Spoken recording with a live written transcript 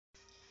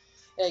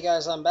Hey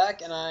guys, I'm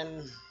back, and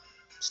I'm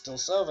still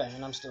Sylvain,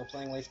 and I'm still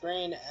playing Leaf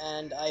Green,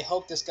 and I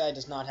hope this guy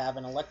does not have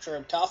an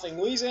Electrode coughing,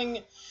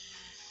 wheezing.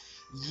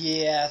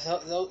 Yeah,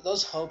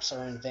 those hopes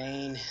are in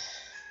vain.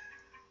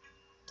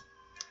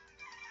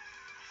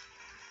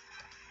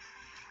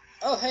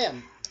 Oh, hey, a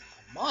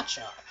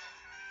Machop.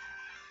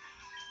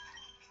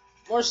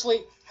 More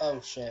sleep. Oh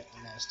shit,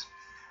 I missed.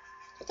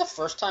 Is that the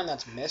first time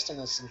that's missed in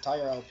this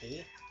entire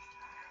LP?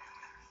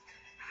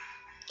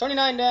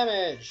 29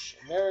 damage!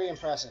 Very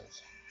impressive.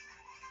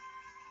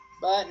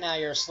 But now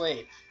you're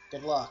asleep.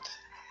 Good luck.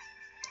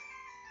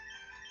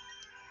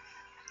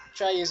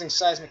 Try using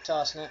Seismic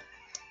Toss Net.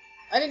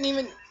 I didn't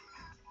even...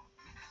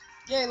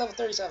 Yay, level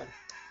 37.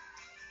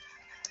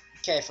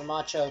 Okay, for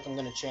Machoke, I'm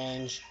gonna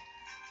change.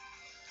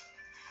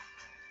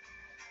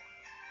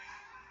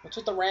 What's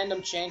with the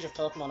random change of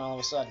Pokemon all of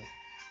a sudden?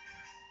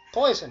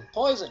 Poison,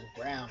 poison,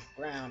 ground,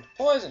 ground,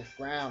 poison,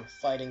 ground,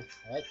 fighting,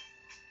 right?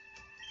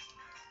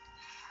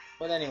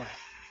 But anyway.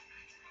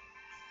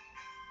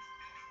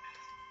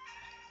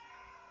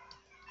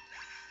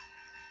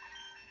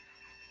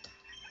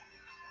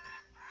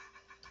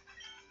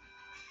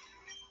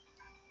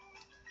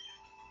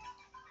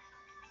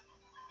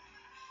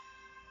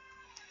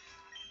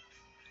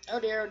 Oh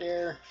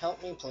dear,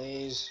 help me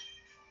please.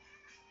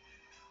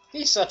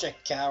 He's such a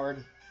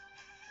coward.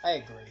 I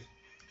agree.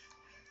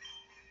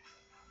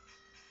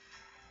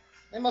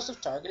 They must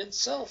have targeted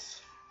Sylph.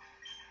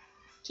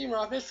 Team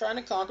Rocket is trying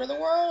to conquer the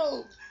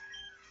world.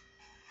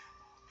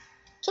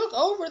 Took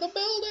over the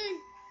building.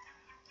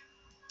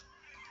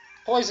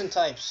 Poison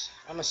types,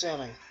 I'm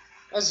assuming.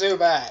 A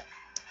Zubat.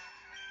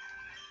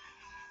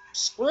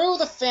 Screw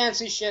the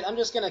fancy shit, I'm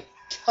just gonna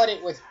cut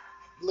it with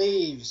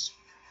leaves.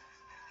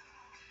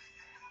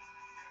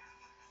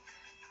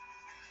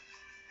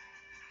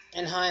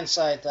 In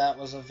hindsight, that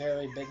was a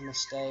very big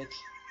mistake.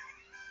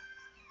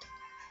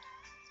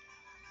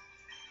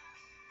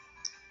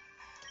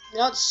 You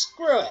know what?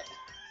 Screw it.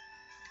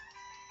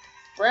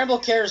 Bramble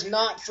cares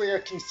not for your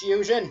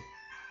confusion.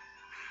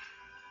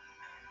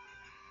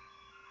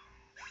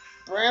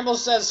 Bramble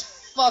says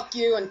fuck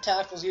you and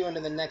tackles you into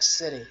the next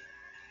city.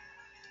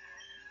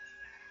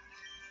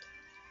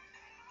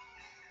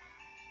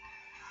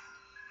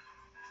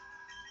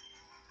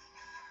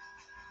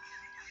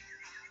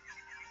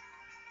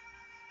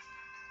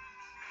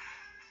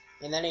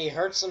 And then he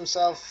hurts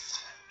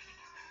himself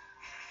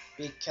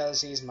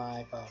because he's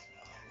my Pokemon.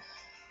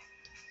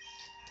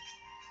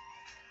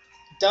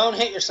 Don't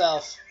hit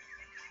yourself.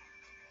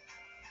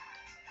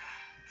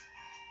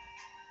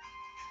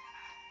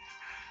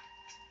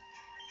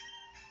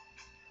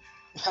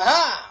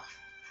 Haha!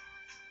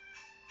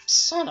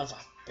 Son of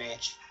a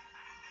bitch.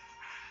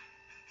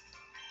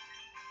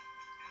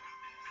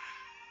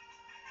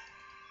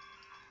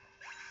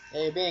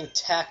 Yeah, you're being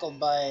tackled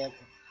by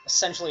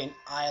essentially an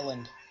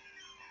island.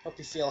 Hope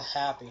you feel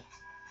happy.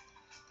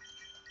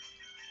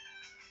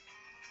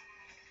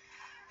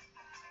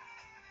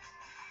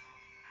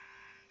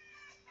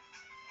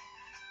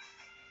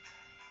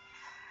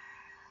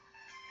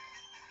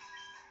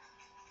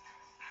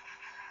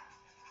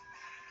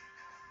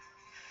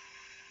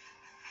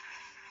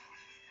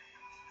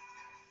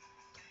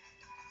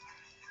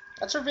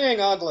 That's for being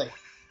ugly.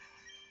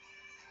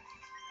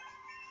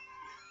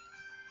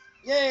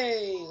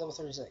 Yay! Level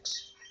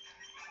 36.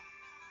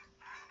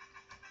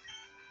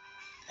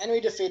 And we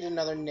defeated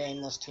another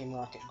nameless Team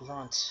Rocket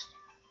Grunt.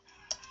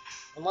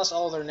 Unless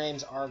all their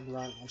names are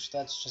Grunt, which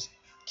that's just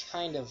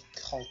kind of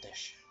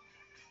cultish.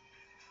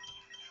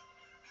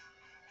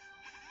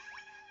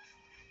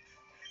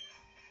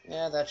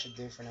 Yeah, that should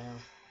do for now.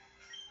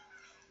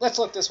 Let's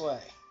look this way.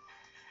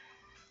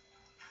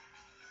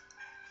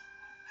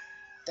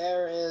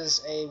 There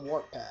is a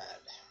warp pad.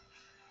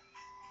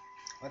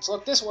 Let's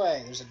look this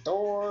way. There's a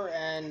door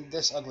and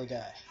this ugly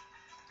guy.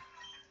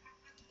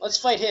 Let's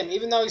fight him,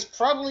 even though he's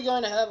probably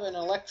going to have an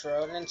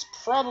Electrode, and it's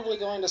probably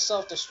going to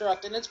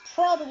self-destruct, and it's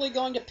probably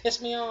going to piss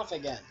me off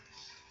again.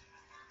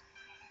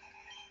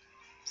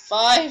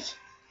 5.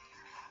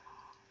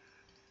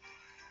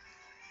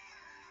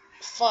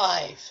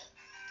 5.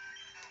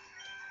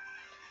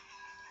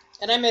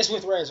 And I miss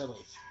with Razor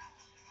Leaf.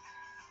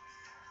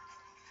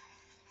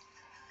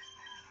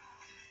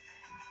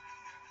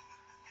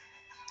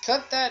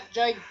 Cut that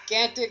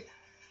gigantic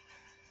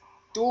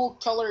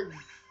dual-colored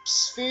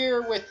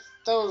sphere with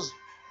those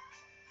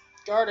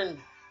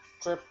garden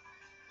trip.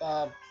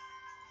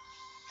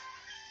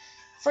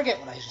 Forget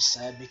what I just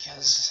said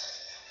because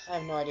I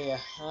have no idea.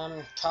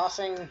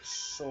 Coughing,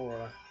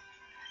 sure.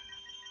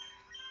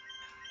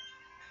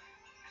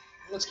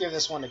 Let's give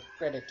this one a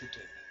credit to 2.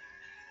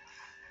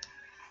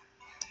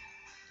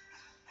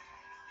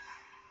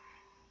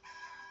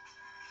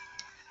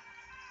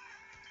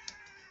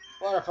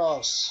 Water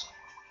Pulse.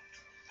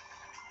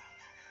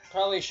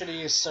 Probably should have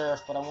used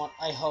Surf, but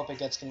I hope it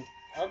gets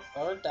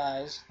or it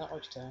dies. That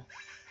works too.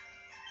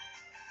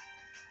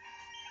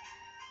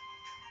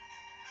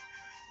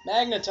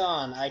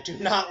 Magneton. I do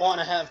not want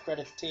to have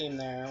credit team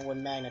there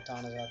when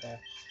Magneton is out there.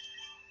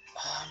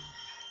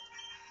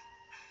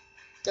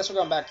 Guess we're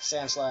going back to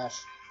Sandslash.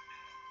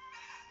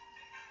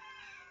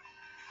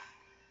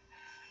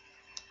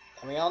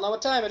 And we all know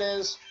what time it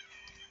is.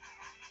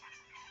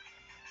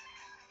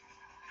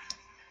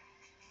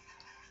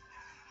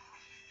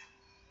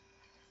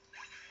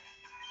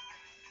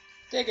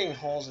 Digging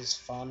holes is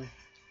fun.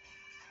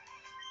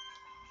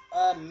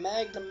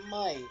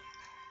 Magnemite.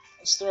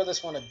 Let's throw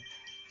this one at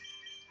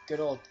good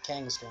old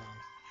Kangaskhan.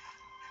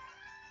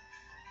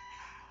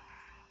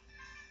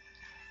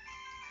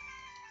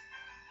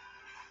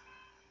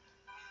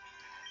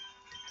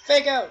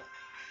 Fake out!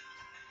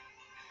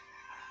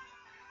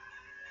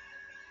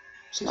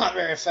 It's not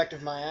very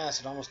effective, my ass.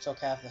 It almost took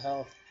half the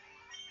health.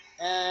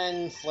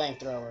 And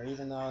Flamethrower,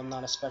 even though I'm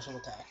not a special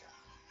attacker.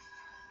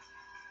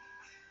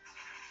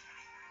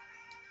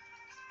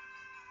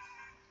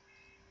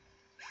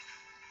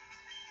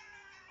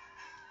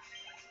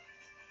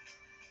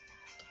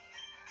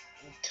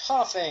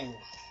 Coughing!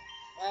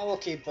 I will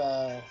keep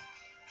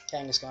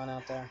Kangaskhan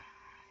out there.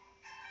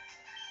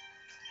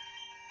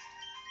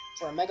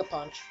 For a Mega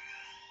Punch.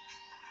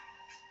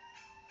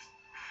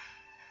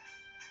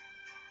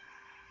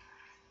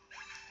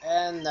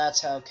 And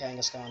that's how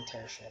Kangaskhan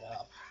tears shit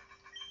up.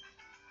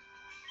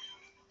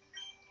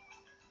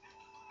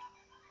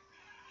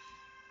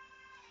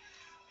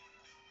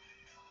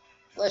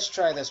 Let's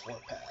try this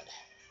Warpad.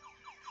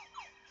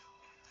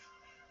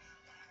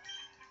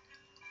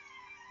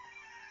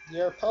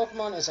 Your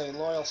Pokemon is a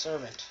loyal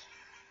servant.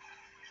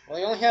 Well,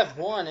 you only have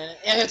one, and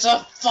it's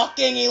a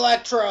fucking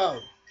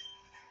Electrode!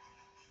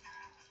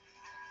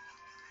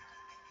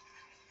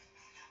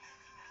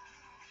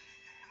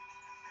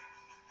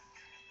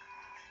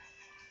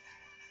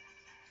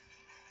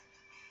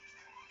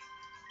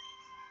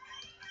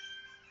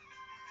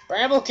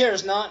 Bramble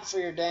cares not for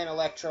your damn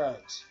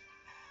Electrodes.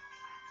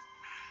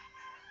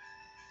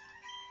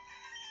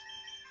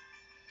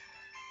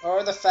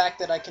 Or the fact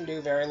that I can do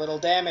very little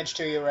damage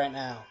to you right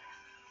now.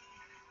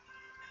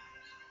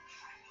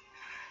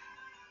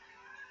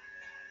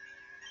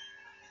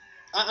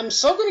 I'm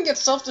so going to get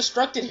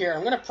self-destructed here.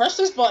 I'm going to press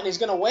this button, he's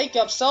going to wake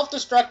up,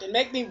 self-destruct, and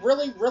make me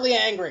really, really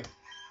angry.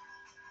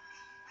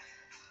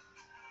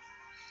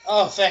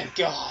 Oh, thank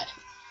God.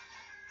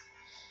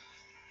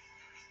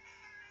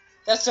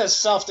 That says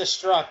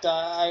self-destruct.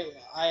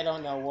 I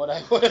don't know what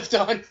I would have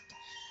done.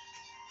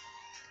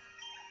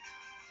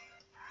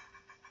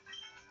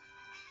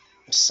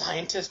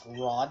 Scientist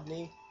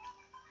Rodney?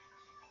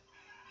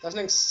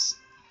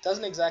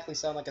 Doesn't exactly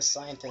sound like a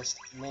scientist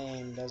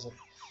name, does it?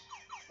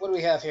 What do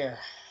we have here?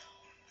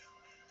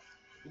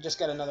 We just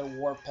got another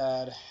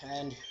Warpad.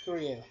 And who are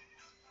you?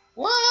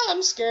 What?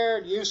 I'm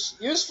scared.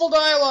 Useful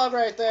dialogue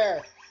right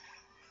there.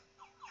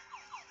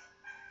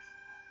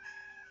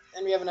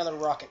 And we have another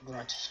Rocket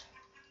Grunt.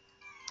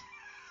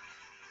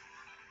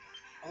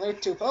 Only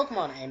 2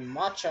 Pokemon, a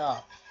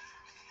Machop,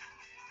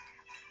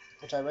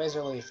 which I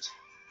Razor Leafed,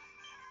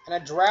 and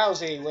a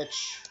Drowsy,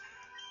 which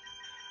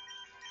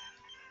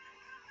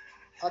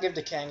I'll give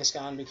to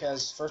Kangaskhan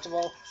because, first of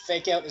all,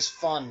 Fake Out is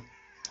fun.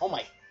 Oh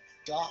my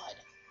God.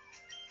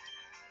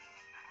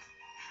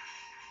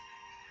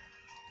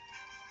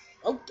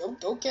 Oh,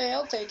 okay,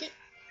 I'll take it.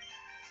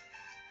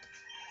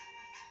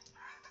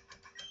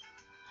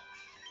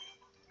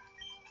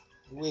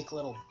 Weak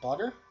little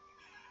butter.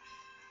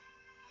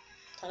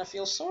 Kind of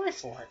feel sorry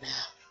for it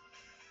now.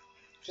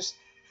 Just...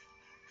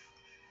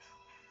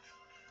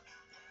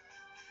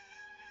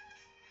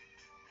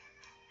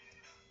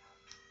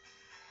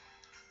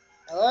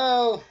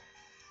 Hello?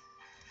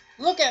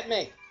 Look at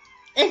me!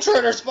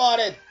 Intruder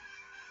spotted!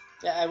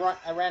 Yeah,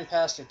 I ran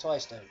past it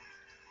twice, dude.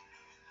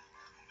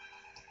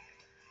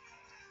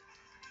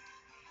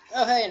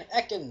 Oh, hey, an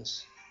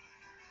Ekans.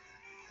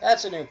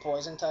 That's a new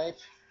poison type.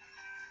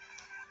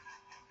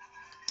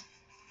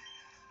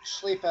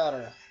 Sleep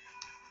Powder.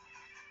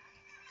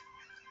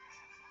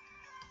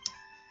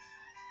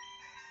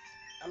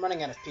 I'm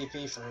running out of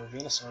PP for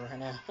Venusaur right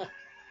now.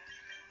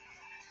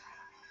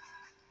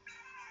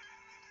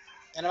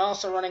 And I'm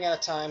also running out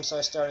of time, so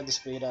I started the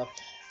speed up.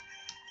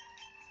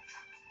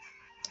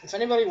 If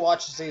anybody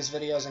watches these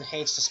videos and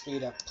hates the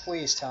speed up,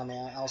 please tell me.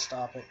 I'll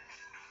stop it.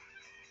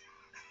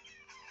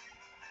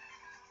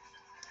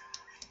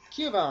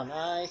 Cubone,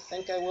 I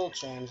think I will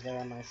change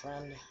there, my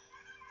friend.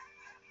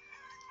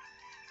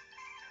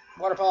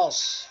 Water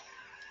Pulse.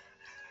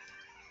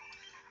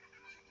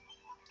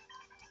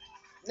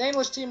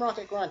 Nameless Team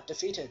Rocket Grunt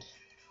defeated.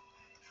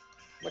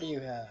 What do you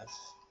have?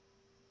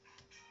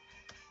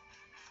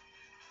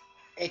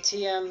 A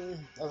TM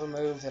of a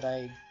move that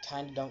I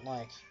kind of don't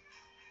like.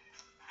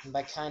 And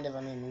by kind of,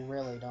 I mean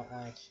really don't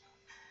like.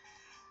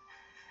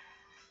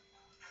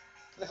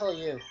 Who the hell are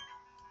you?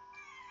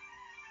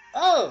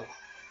 Oh!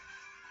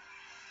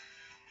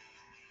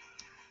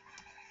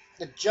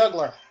 The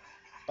Juggler,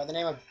 by the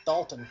name of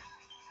Dalton.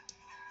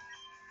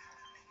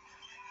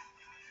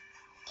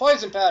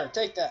 Poison Powder,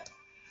 take that.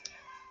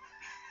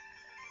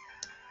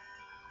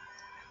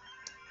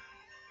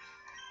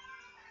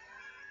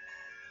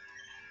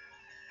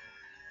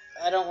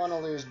 I don't want to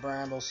lose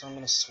Bramble, so I'm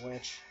going to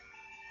switch.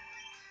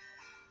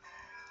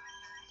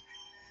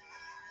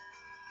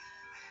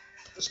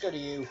 Let's go to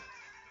you.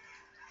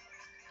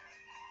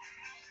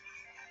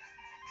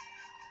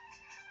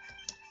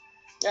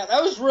 Yeah,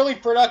 that was really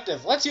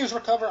productive. Let's use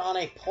Recover on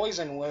a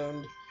poison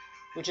wound,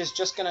 which is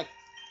just going to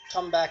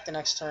come back the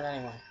next turn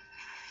anyway.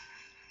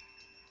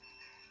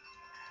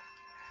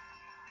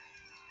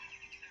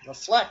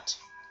 Reflect.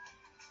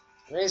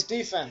 Raise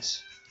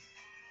defense.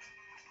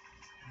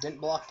 Didn't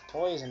block the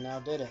poison, now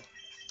did it?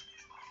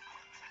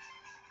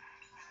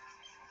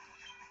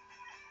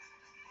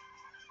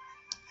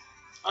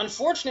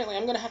 Unfortunately,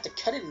 I'm going to have to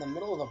cut it in the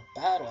middle of a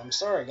battle. I'm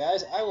sorry,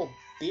 guys. I will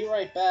be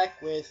right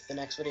back with the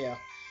next video.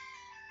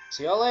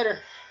 See y'all later.